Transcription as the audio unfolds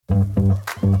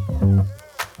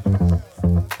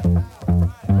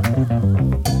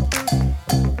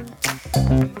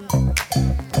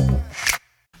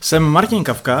Jsem Martin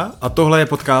Kavka a tohle je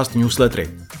podcast Newslettery.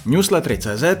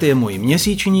 Newslettery.cz je můj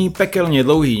měsíční, pekelně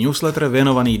dlouhý newsletter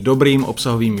věnovaný dobrým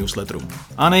obsahovým newsletterům.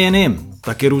 A nejen jim,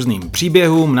 taky různým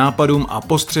příběhům, nápadům a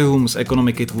postřehům z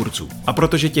ekonomiky tvůrců. A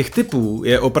protože těch typů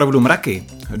je opravdu mraky,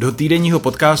 do týdenního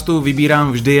podcastu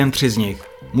vybírám vždy jen 3 z nich.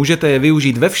 Můžete je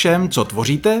využít ve všem, co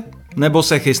tvoříte, nebo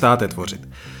se chystáte tvořit.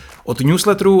 Od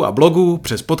newsletterů a blogů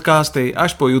přes podcasty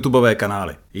až po YouTubeové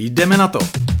kanály. Jdeme na to!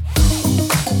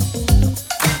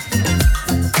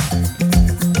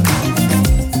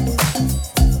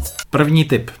 První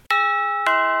tip.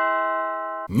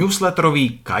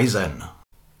 Newsletterový Kaizen.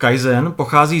 Kaizen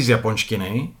pochází z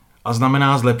japonštiny a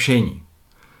znamená zlepšení.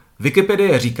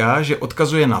 Wikipedie říká, že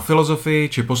odkazuje na filozofii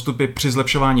či postupy při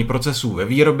zlepšování procesů ve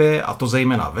výrobě, a to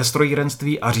zejména ve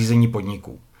strojírenství a řízení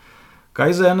podniků.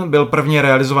 Kaizen byl prvně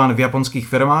realizován v japonských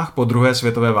firmách po druhé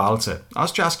světové válce a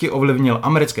z části ovlivnil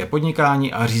americké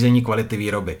podnikání a řízení kvality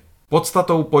výroby.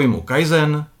 Podstatou pojmu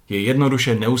Kaizen je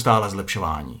jednoduše neustále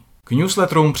zlepšování. K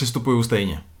newsletterům přistupuju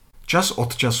stejně. Čas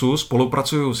od času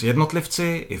spolupracuju s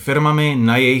jednotlivci i firmami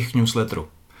na jejich newsletteru.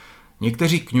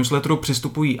 Někteří k newsletteru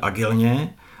přistupují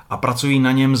agilně a pracují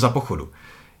na něm za pochodu.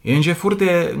 Jenže furt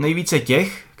je nejvíce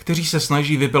těch, kteří se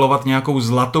snaží vypilovat nějakou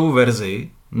zlatou verzi,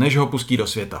 než ho pustí do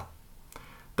světa.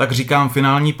 Tak říkám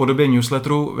finální podobě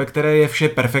newsletteru, ve které je vše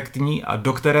perfektní a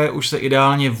do které už se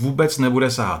ideálně vůbec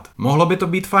nebude sahat. Mohlo by to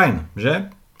být fajn, že?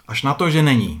 Až na to, že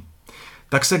není.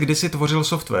 Tak se kdysi tvořil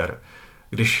software.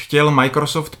 Když chtěl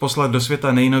Microsoft poslat do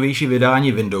světa nejnovější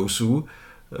vydání Windowsů,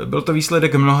 byl to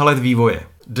výsledek mnoha let vývoje.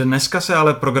 Dneska se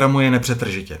ale programuje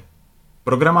nepřetržitě.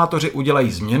 Programátoři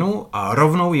udělají změnu a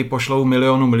rovnou ji pošlou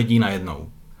milionům lidí najednou.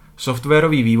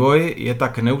 Softwarový vývoj je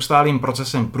tak neustálým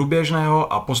procesem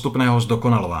průběžného a postupného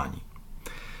zdokonalování.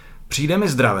 Přijde mi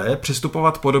zdravé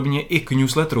přistupovat podobně i k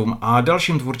newsletterům a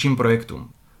dalším tvůrčím projektům.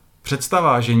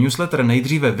 Představa, že newsletter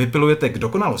nejdříve vypilujete k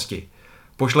dokonalosti,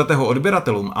 pošlete ho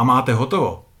odběratelům a máte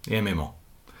hotovo, je mimo.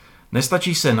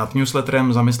 Nestačí se nad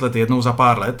newsletterem zamyslet jednou za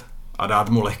pár let a dát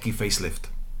mu lehký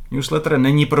facelift. Newsletter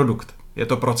není produkt, je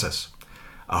to proces.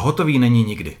 A hotový není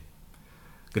nikdy.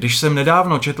 Když jsem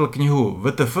nedávno četl knihu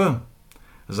WTF,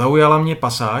 zaujala mě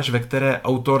pasáž, ve které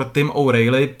autor Tim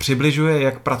O'Reilly přibližuje,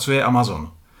 jak pracuje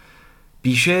Amazon.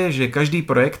 Píše, že každý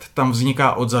projekt tam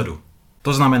vzniká odzadu.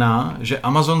 To znamená, že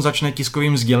Amazon začne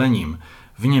tiskovým sdělením,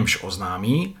 v němž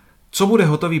oznámí, co bude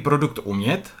hotový produkt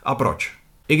umět a proč.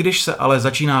 I když se ale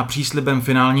začíná příslibem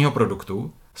finálního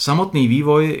produktu, samotný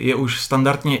vývoj je už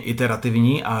standardně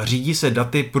iterativní a řídí se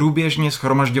daty průběžně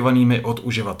shromažďovanými od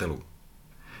uživatelů.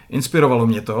 Inspirovalo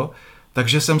mě to,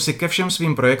 takže jsem si ke všem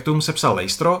svým projektům sepsal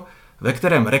lejstro, ve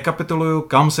kterém rekapituluju,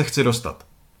 kam se chci dostat.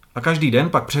 A každý den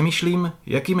pak přemýšlím,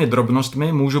 jakými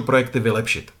drobnostmi můžu projekty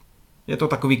vylepšit. Je to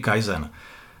takový Kaizen.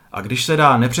 A když se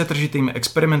dá nepřetržitým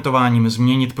experimentováním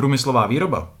změnit průmyslová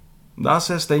výroba, dá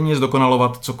se stejně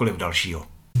zdokonalovat cokoliv dalšího.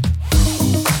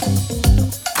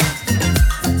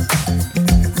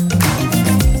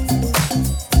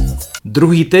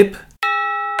 Druhý tip.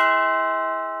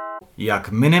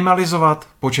 Jak minimalizovat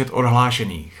počet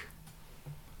odhlášených.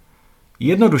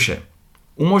 Jednoduše.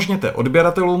 Umožněte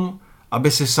odběratelům,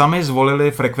 aby si sami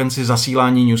zvolili frekvenci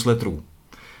zasílání newsletterů.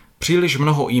 Příliš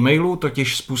mnoho e-mailů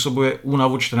totiž způsobuje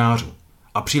únavu čtenářů.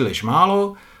 A příliš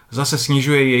málo zase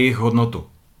snižuje jejich hodnotu.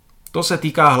 To se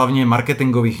týká hlavně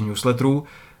marketingových newsletterů,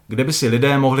 kde by si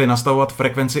lidé mohli nastavovat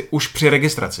frekvenci už při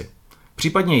registraci,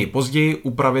 případně ji později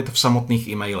upravit v samotných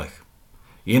e-mailech.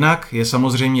 Jinak je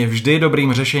samozřejmě vždy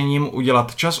dobrým řešením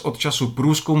udělat čas od času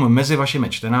průzkum mezi vašimi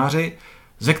čtenáři,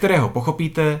 ze kterého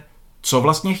pochopíte, co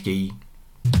vlastně chtějí.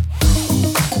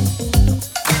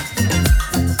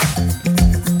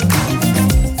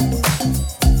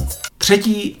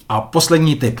 Třetí a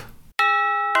poslední tip.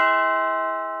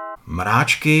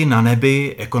 Mráčky na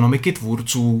nebi ekonomiky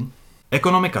tvůrců.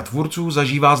 Ekonomika tvůrců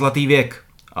zažívá zlatý věk,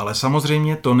 ale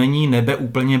samozřejmě to není nebe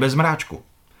úplně bez mráčku.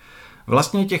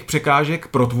 Vlastně těch překážek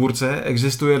pro tvůrce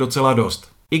existuje docela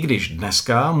dost. I když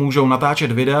dneska můžou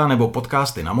natáčet videa nebo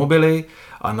podcasty na mobily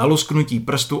a na lusknutí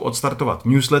prstu odstartovat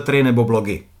newslettery nebo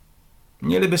blogy.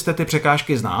 Měli byste ty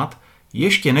překážky znát,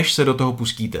 ještě než se do toho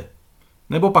pustíte.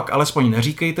 Nebo pak alespoň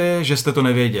neříkejte, že jste to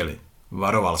nevěděli.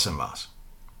 Varoval jsem vás.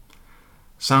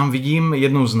 Sám vidím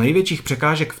jednu z největších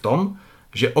překážek v tom,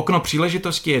 že okno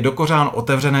příležitosti je dokořán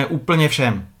otevřené úplně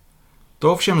všem.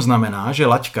 To ovšem znamená, že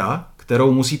laťka,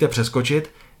 kterou musíte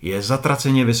přeskočit, je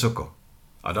zatraceně vysoko.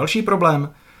 A další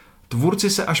problém. Tvůrci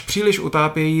se až příliš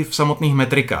utápějí v samotných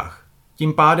metrikách.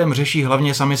 Tím pádem řeší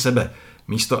hlavně sami sebe,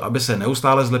 místo aby se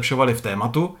neustále zlepšovali v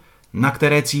tématu, na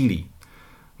které cílí.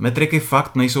 Metriky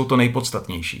fakt nejsou to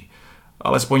nejpodstatnější,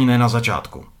 alespoň ne na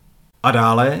začátku. A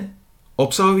dále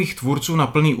Obsahových tvůrců na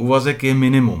plný úvazek je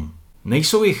minimum.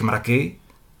 Nejsou jich mraky,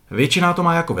 většina to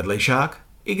má jako vedlejšák,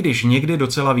 i když někdy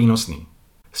docela výnosný.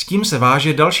 S tím se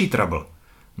váže další trouble.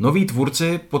 Noví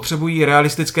tvůrci potřebují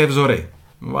realistické vzory.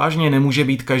 Vážně nemůže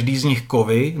být každý z nich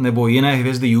kovy nebo jiné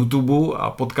hvězdy YouTube a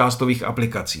podcastových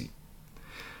aplikací.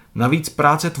 Navíc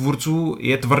práce tvůrců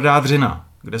je tvrdá dřina,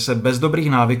 kde se bez dobrých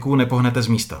návyků nepohnete z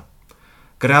místa.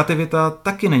 Kreativita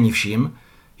taky není vším,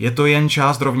 je to jen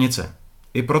část rovnice.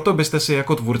 I proto byste si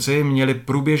jako tvůrci měli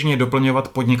průběžně doplňovat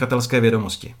podnikatelské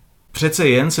vědomosti. Přece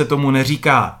jen se tomu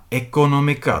neříká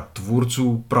ekonomika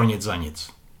tvůrců pro nic za nic.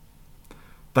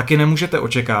 Taky nemůžete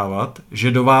očekávat,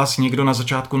 že do vás někdo na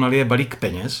začátku nalije balík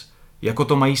peněz, jako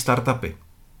to mají startupy.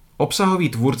 Obsahoví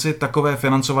tvůrci takové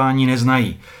financování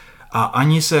neznají a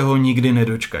ani se ho nikdy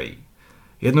nedočkají.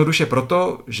 Jednoduše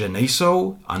proto, že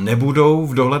nejsou a nebudou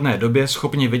v dohledné době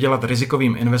schopni vydělat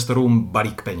rizikovým investorům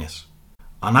balík peněz.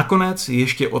 A nakonec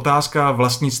ještě otázka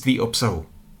vlastnictví obsahu.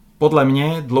 Podle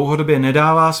mě dlouhodobě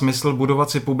nedává smysl budovat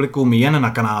si publikum jen na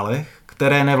kanálech,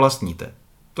 které nevlastníte.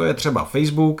 To je třeba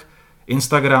Facebook,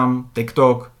 Instagram,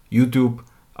 TikTok, YouTube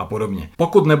a podobně.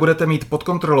 Pokud nebudete mít pod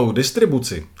kontrolou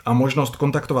distribuci a možnost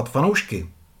kontaktovat fanoušky,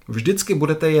 vždycky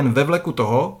budete jen ve vleku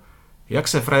toho, jak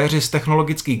se frajeři z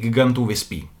technologických gigantů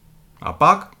vyspí. A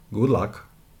pak good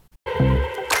luck.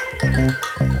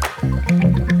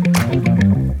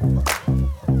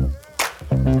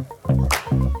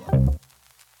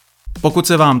 Pokud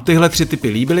se vám tyhle 3 tipy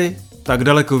líbily, tak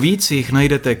daleko víc jich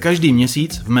najdete každý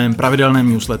měsíc v mém pravidelném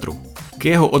newsletteru. K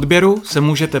jeho odběru se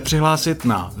můžete přihlásit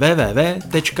na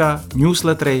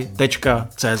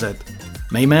www.newslettery.cz.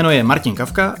 Mé jméno je Martin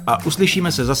Kafka a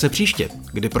uslyšíme se zase příště,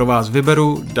 kdy pro vás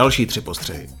vyberu další 3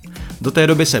 postřehy. Do té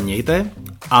doby se mějte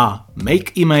a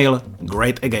make email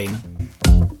great again.